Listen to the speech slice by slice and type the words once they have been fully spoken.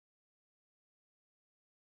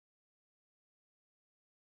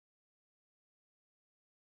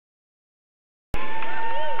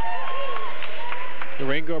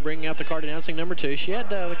Ring girl bringing out the card announcing number 2. She had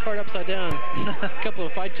the card upside down a couple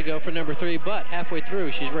of fights ago for number 3, but halfway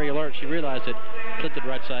through she's very alert. She realized it, flipped it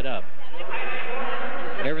right side up.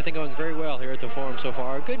 Everything going very well here at the Forum so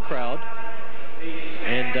far. A good crowd.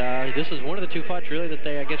 And this is one of the 2 fights really that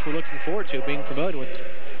I guess we're looking forward to being promoted with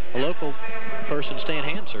a local person, Stan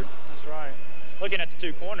Hansard. That's right. Looking at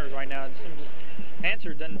the 2 corners right now, it seems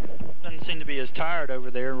Hansard doesn't seem to be as tired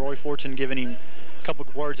over there. Roy Fortune giving him a couple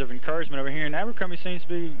of words of encouragement over here, and Abercrombie seems to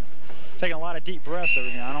be taking a lot of deep breaths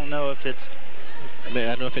over here. I don't know if it's... I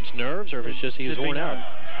don't know if it's nerves or if it's just he was worn out.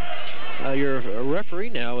 Your referee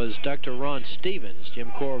now is Dr. Ron Stevens.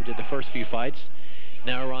 Jim Corv did the first few fights.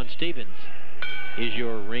 Now Ron Stevens is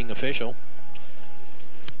your ring official.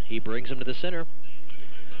 He brings him to the center.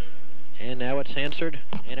 And now it's Hansard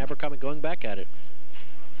and Abercrombie going back at it.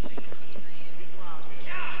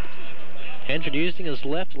 Hansard using his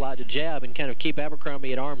left a lot to jab and kind of keep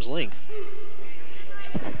Abercrombie at arm's length.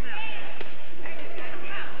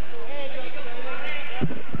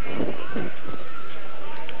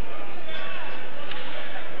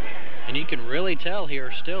 And you can really tell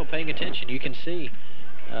here, still paying attention, you can see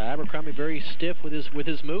Abercrombie very stiff with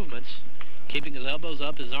his movements, keeping his elbows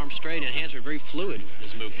up, his arms straight, and Hansard very fluid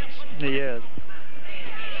with his movements. He is.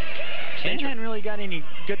 Stan hadn't really got any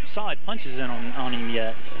good solid punches in on him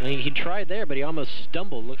yet. I mean, he tried there, but he almost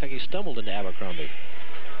stumbled. Looked like he stumbled into Abercrombie.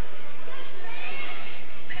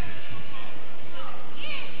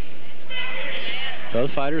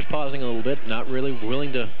 Both fighters pausing a little bit, not really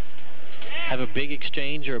willing to have a big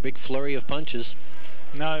exchange or a big flurry of punches.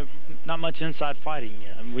 No, not much inside fighting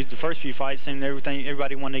yet. I mean, the first few fights seemed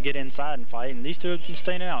everybody wanted to get inside and fight, and these 2 have been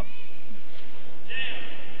staying out.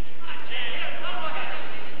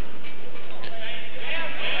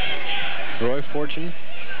 Roy Fortune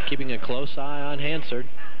keeping a close eye on Hansard,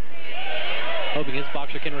 hoping his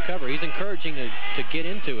boxer can recover. He's encouraging to get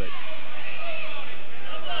into it.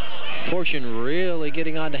 Fortune really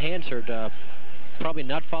getting on to Hansard, probably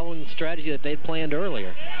not following the strategy that they'd planned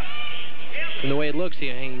earlier. From the way it looks, he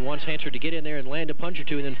wants Hansard to get in there and land a punch or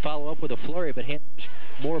 2 and then follow up with a flurry, but Hansard's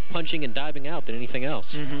more punching and diving out than anything else.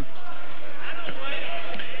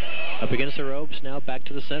 Up against the ropes, now back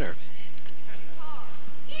to the center.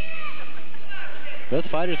 Both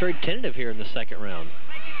fighters very tentative here in the second round.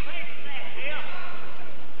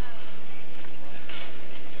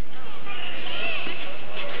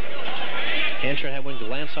 Hansard had one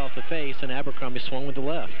glance off the face, and Abercrombie swung with the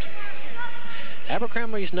left.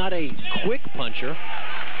 Abercrombie's not a quick puncher.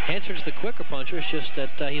 Hansard's the quicker puncher. It's just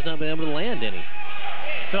that he's not been able to land any.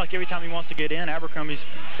 I feel like every time he wants to get in, Abercrombie's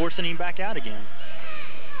forcing him back out again.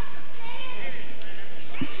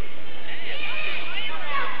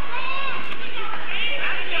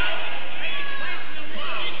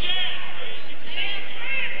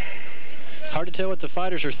 Hard to tell what the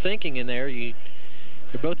fighters are thinking in there.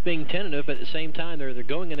 They're both being tentative, but at the same time, they're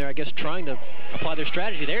going in there, I guess, trying to apply their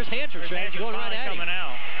strategy. There's Hansard's strategy going right at him.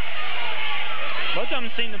 Out. Both of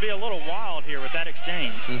them seem to be a little wild here with that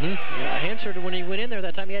exchange. Yeah, Hansard, when he went in there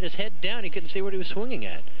that time, he had his head down. He couldn't see what he was swinging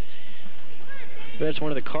at. But that's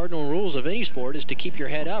one of the cardinal rules of any sport, is to keep your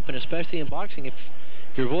head up, and especially in boxing, if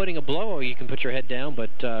you're avoiding a blow, you can put your head down.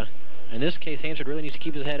 But in this case, Hansard really needs to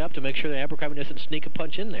keep his head up to make sure that Abercrombie doesn't sneak a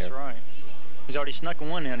punch in there. That's right. He's already snuck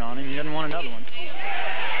one in on him. He doesn't want another one.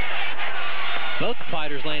 Both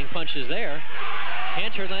fighters landing punches there.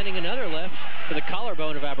 Hansard landing another left for the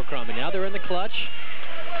collarbone of Abercrombie. Now they're in the clutch.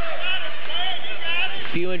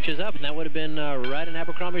 A few inches up, and that would have been right in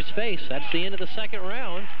Abercrombie's face. That's the end of the second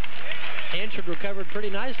round. Hansard recovered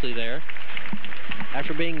pretty nicely there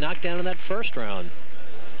after being knocked down in that first round.